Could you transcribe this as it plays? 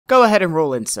go ahead and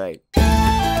roll insight.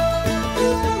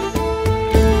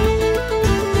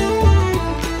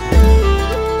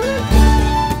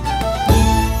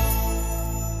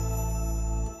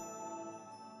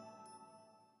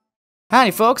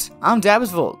 Howdy folks, I'm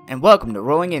Dabizvolt, and welcome to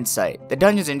Rolling Insight, the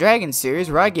Dungeons & Dragons series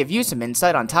where I give you some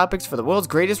insight on topics for the world's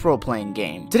greatest role-playing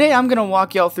game. Today I'm gonna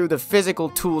walk y'all through the physical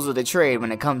tools of the trade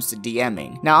when it comes to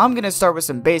DMing. Now I'm gonna start with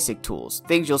some basic tools,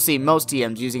 things you'll see most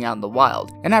DMs using out in the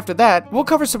wild, and after that, we'll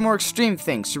cover some more extreme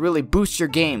things to really boost your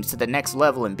games to the next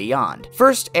level and beyond.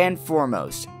 First and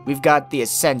foremost, we've got the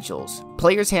essentials: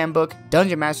 Player's Handbook,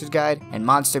 Dungeon Master's Guide, and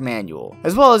Monster Manual,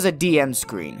 as well as a DM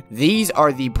screen. These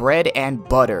are the bread and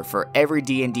butter for every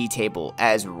D&D table,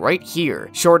 as right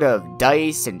here, short of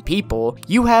dice and people,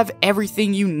 you have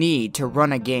everything you need to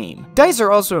run a game. Dice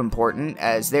are also important,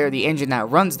 as they're the engine that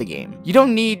runs the game. You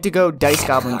don't need to go dice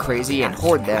goblin crazy and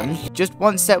hoard them, just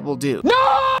one set will do.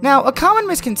 No! Now, a common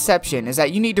misconception is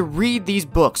that you need to read these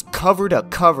books cover to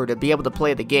cover to be able to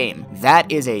play the game.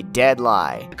 That is a dead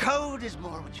lie. The code is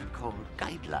more what you call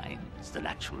guidelines than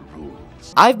actual rules.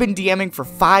 I've been DMing for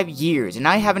 5 years and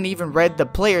I haven't even read the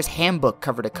Player's Handbook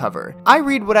cover to cover. I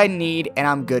read what I need and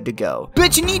I'm good to go.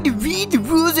 But you need to read the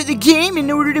rules of the game in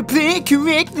order to play it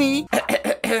correctly.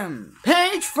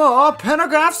 Page 4,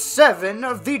 paragraph 7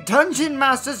 of the Dungeon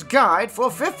Master's Guide for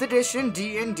 5th edition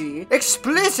D&D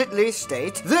explicitly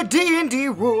states the D&D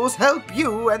rules help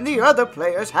you and the other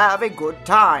players have a good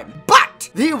time. But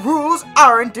the rules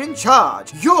aren't in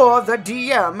charge. You're the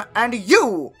DM and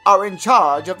you are in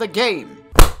charge of the game.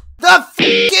 The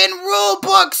f***ing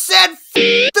rulebook said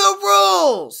the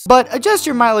rules! But adjust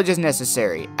your mileage as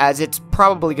necessary, as it's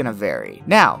probably gonna vary.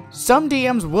 Now, some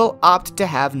DMs will opt to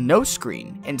have no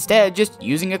screen, instead just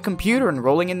using a computer and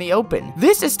rolling in the open.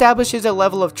 This establishes a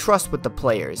level of trust with the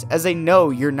players, as they know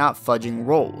you're not fudging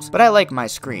rolls. But I like my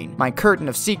screen, my curtain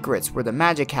of secrets where the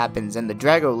magic happens and the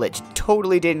Drago Lich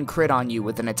totally didn't crit on you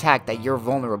with an attack that you're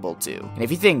vulnerable to. And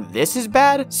if you think this is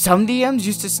bad, some DMs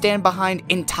used to stand behind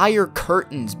entire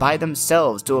curtains by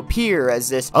themselves to appear as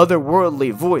this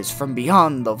otherworldly voice from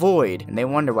beyond the void, and they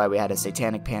wonder why we had a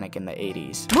satanic panic in the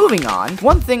 80s. Moving on,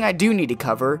 one thing I do need to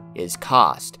cover is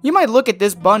cost. You might look at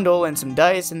this bundle and some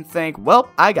dice and think, well,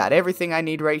 I got everything I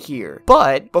need right here.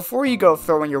 But before you go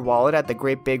throwing your wallet at the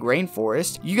great big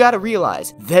rainforest, you gotta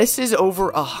realize this is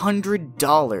over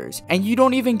 $100, and you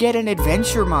don't even get an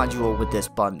adventure module with this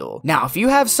bundle. Now, if you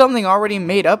have something already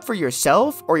made up for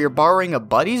yourself, or you're borrowing a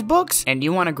buddy's books, and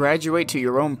you want to graduate to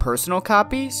your own personal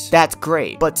copies, that's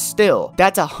great, but still,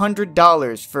 that's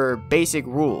 $100 for basic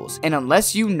rules. And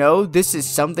unless you know this is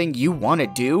something you want to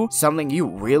do, something you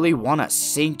really want to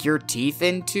sink your teeth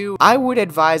into, I would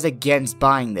advise against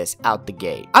buying this out the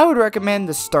gate. I would recommend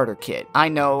the starter kit. I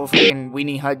know, f***ing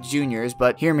Weenie Hut Juniors,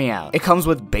 but hear me out. It comes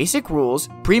with basic rules,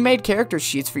 pre-made character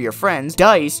sheets for your friends,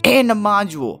 dice, and a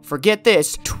module. Forget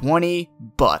this, 20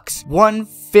 bucks.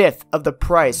 1/5 of the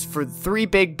price for 3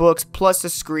 big books plus a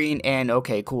screen and,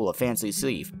 okay, cool, a fancy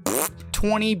sleeve.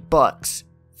 20 bucks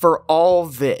for all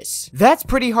this. That's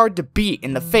pretty hard to beat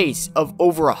in the face of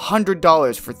over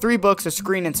 $100 for 3 books, a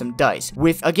screen, and some dice,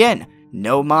 with, again,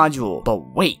 no module.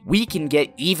 But wait, we can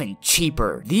get even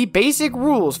cheaper. The basic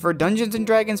rules for Dungeons &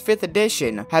 Dragons 5th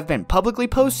edition have been publicly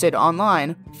posted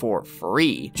online for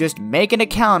free. Just make an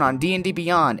account on D&D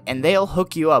Beyond and they'll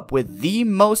hook you up with the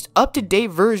most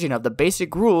up-to-date version of the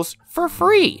basic rules for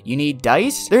free. You need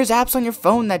dice? There's apps on your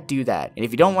phone that do that. And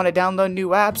if you don't want to download new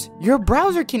apps, your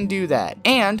browser can do that.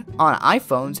 And on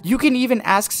iPhones, you can even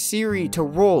ask Siri to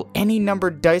roll any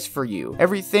numbered dice for you.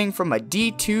 Everything from a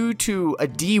D2 to a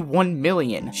D1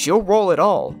 million. She'll roll it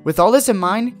all. With all this in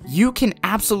mind, you can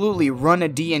absolutely run a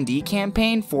D&D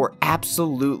campaign for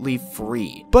absolutely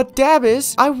free. But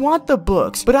Dabbis, I want the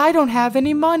books, but I don't have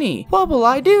any money. What will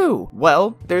I do?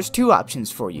 Well, there's 2 options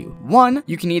for you. 1,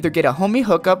 you can either get a homie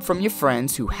hookup from your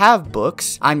friends who have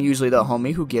books. I'm usually the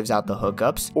homie who gives out the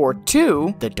hookups. Or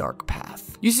 2, the dark path.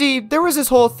 You see, there was this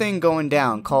whole thing going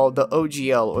down called the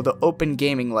OGL, or the Open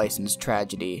Gaming License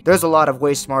tragedy. There's a lot of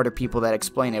way smarter people that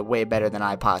explain it way better than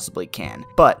I possibly can.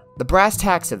 But the brass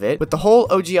tacks of it, with the whole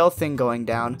OGL thing going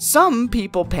down, some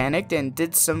people panicked and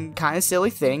did some kind of silly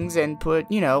things and put,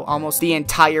 you know, almost the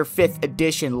entire 5th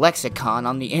edition lexicon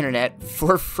on the internet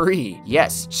for free.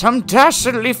 Yes, some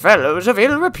dastardly fellows of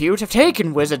ill repute have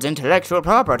taken Wizards' intellectual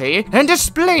property and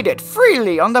displayed it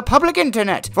freely on the public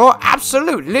internet for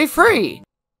absolutely free.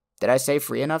 Did I say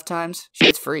free enough times?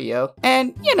 Shit's free, yo.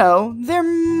 And, you know, there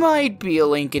might be a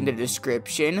link in the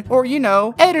description, or, you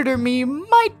know, editor me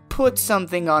might put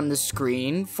something on the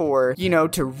screen for, you know,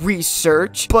 to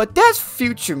research, but that's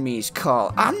future me's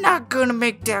call. I'm not gonna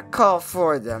make that call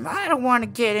for them. I don't want to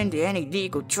get into any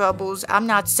legal troubles. I'm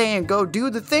not saying go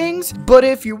do the things, but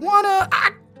if you wanna,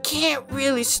 I can't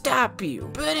really stop you.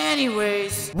 But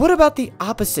anyways, what about the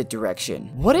opposite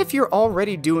direction? What if you're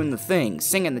already doing the thing,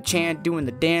 singing the chant, doing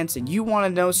the dance, and you want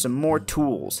to know some more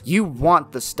tools? You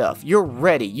want the stuff, you're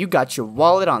ready, you got your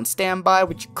wallet on standby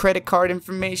with your credit card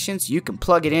information so you can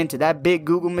plug it into that big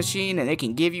Google machine and it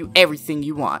can give you everything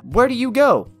you want. Where do you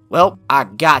go? Well, I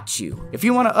got you. If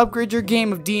you want to upgrade your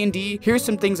game of D&D, here's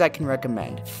some things I can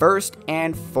recommend. First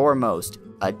and foremost,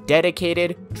 a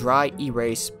dedicated dry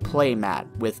erase playmat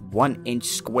with 1-inch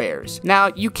squares. Now,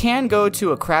 you can go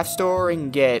to a craft store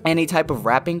and get any type of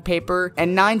wrapping paper,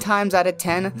 and 9 times out of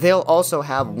 10, they'll also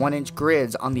have 1-inch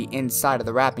grids on the inside of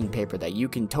the wrapping paper that you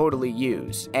can totally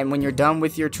use. And when you're done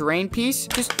with your terrain piece,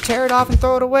 just tear it off and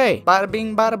throw it away. Bada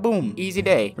bing, bada boom. Easy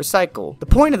day. Recycle. The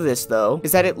point of this, though,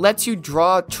 is that it lets you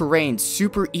draw terrain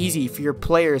super easy for your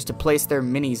players to place their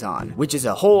minis on, which is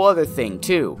a whole other thing,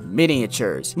 too.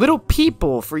 Miniatures. Little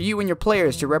people for you and your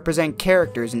players to represent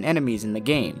characters and enemies in the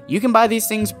game. You can buy these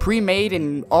things pre-made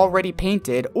and already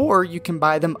painted, or you can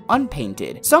buy them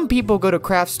unpainted. Some people go to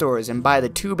craft stores and buy the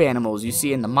tube animals you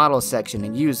see in the model section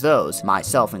and use those,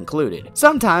 myself included.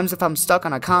 Sometimes, if I'm stuck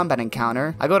on a combat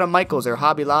encounter, I go to Michael's or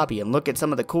Hobby Lobby and look at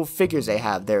some of the cool figures they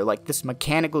have there, like this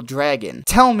mechanical dragon.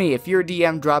 Tell me, if your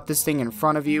DM dropped this thing in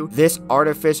front of you, this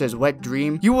Artificer's Wet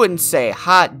Dream, you wouldn't say,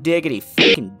 hot diggity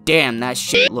fucking damn, that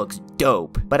shit looks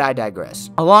dope. But I digress.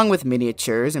 Along with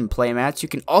miniatures and playmats, you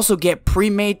can also get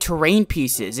pre-made terrain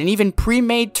pieces and even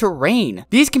pre-made terrain.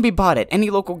 These can be bought at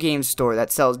any local game store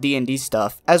that sells D&D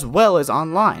stuff, as well as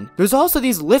online. There's also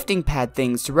these lifting pad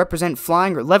things to represent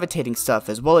flying or levitating stuff,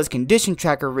 as well as condition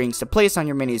tracker rings to place on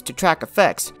your minis to track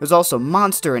effects. There's also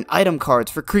monster and item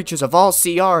cards for creatures of all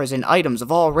CRs and items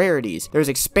of all rarities. There's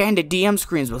expanded DM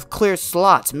screens with clear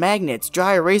slots, magnets,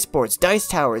 dry erase boards, dice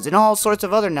towers, and all sorts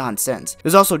of other nonsense.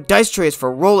 There's also dice trays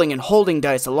for rolling and holding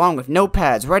dice, along with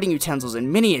notepads, writing utensils, and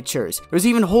miniatures. There's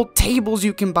even whole tables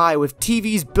you can buy with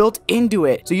TVs built into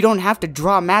it, so you don't have to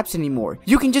draw maps anymore.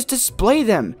 You can just display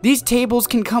them. These tables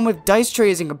can come with dice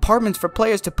trays and compartments for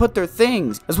players to put their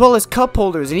things, as well as cup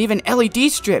holders and even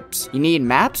LED strips. You need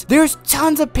maps? There's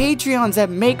tons of Patreons that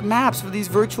make maps for these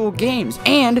virtual games,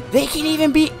 and they can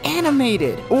even be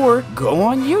animated. Or go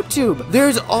on YouTube.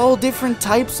 There's all different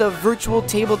types of virtual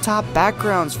tabletop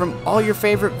backgrounds from all your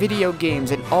favorite video games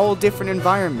and all different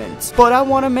environments. But I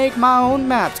want to make my own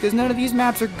maps because none of these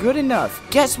maps are good enough.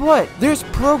 Guess what? There's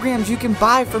programs you can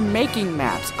buy for making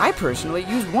maps. I personally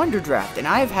use Wonderdraft and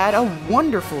I've had a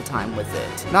wonderful time with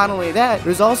it. Not only that,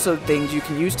 there's also things you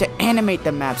can use to animate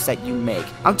the maps that you make.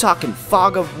 I'm talking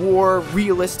Fog of War,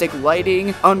 realistic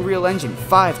lighting, Unreal Engine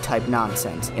 5 type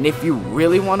nonsense. And if you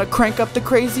really want to crank up the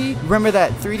crazy, remember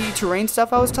that 3D terrain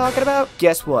stuff I was talking about?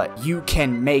 Guess what? You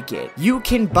can make it. You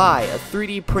can buy a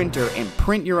 3D printer and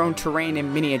print your own terrain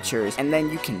in miniatures, and then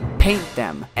you can paint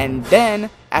them. And then,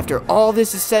 after all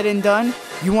this is said and done,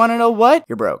 you want to know what?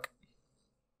 You're broke.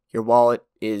 Your wallet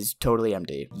is totally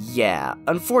empty. Yeah,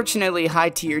 unfortunately,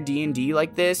 high-tier D&D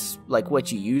like this, like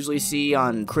what you usually see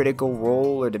on Critical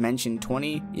Role or Dimension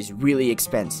 20, is really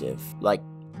expensive. Like,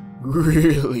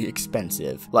 really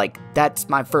expensive. Like, that's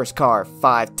my first car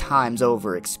 5 times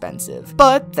over expensive.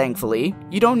 But, thankfully,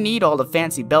 you don't need all the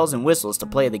fancy bells and whistles to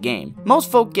play the game.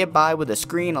 Most folk get by with a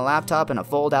screen, a laptop, and a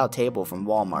fold-out table from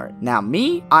Walmart. Now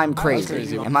me, I'm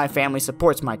crazy, and my family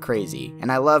supports my crazy,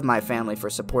 and I love my family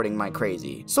for supporting my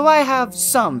crazy. So I have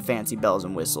some fancy bells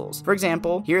and whistles. For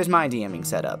example, here's my DMing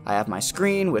setup. I have my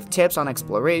screen with tips on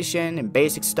exploration and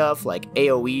basic stuff like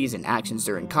AoEs and actions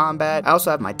during combat. I also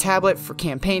have my tablet for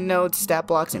campaign notes, stat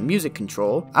blocks, and music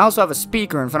control. I also have a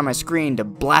speaker in front of my screen to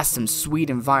blast some sweet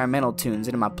environmental tunes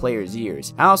into my players'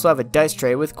 ears. I also have a dice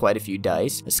tray with quite a few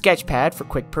dice, a sketch pad for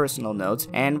quick personal notes,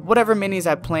 and whatever minis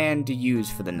I plan to use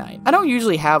for the night. I don't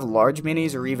usually have large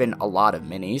minis or even a lot of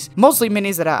minis, mostly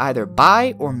minis that I either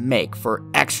buy or make for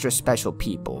extra special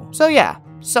people. So yeah,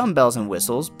 some bells and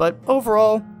whistles, but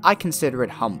overall, I consider it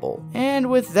humble. And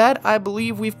with that, I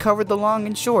believe we've covered the long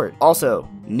and short. Also,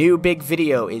 new big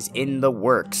video is in the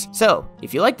works. So,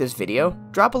 if you like this video,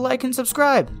 drop a like and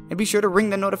subscribe, and be sure to ring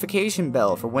the notification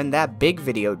bell for when that big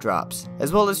video drops,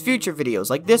 as well as future videos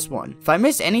like this one. If I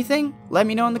miss anything, let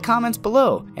me know in the comments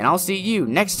below, and I'll see you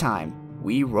next time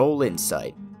we roll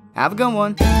Insight. Have a good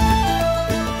one.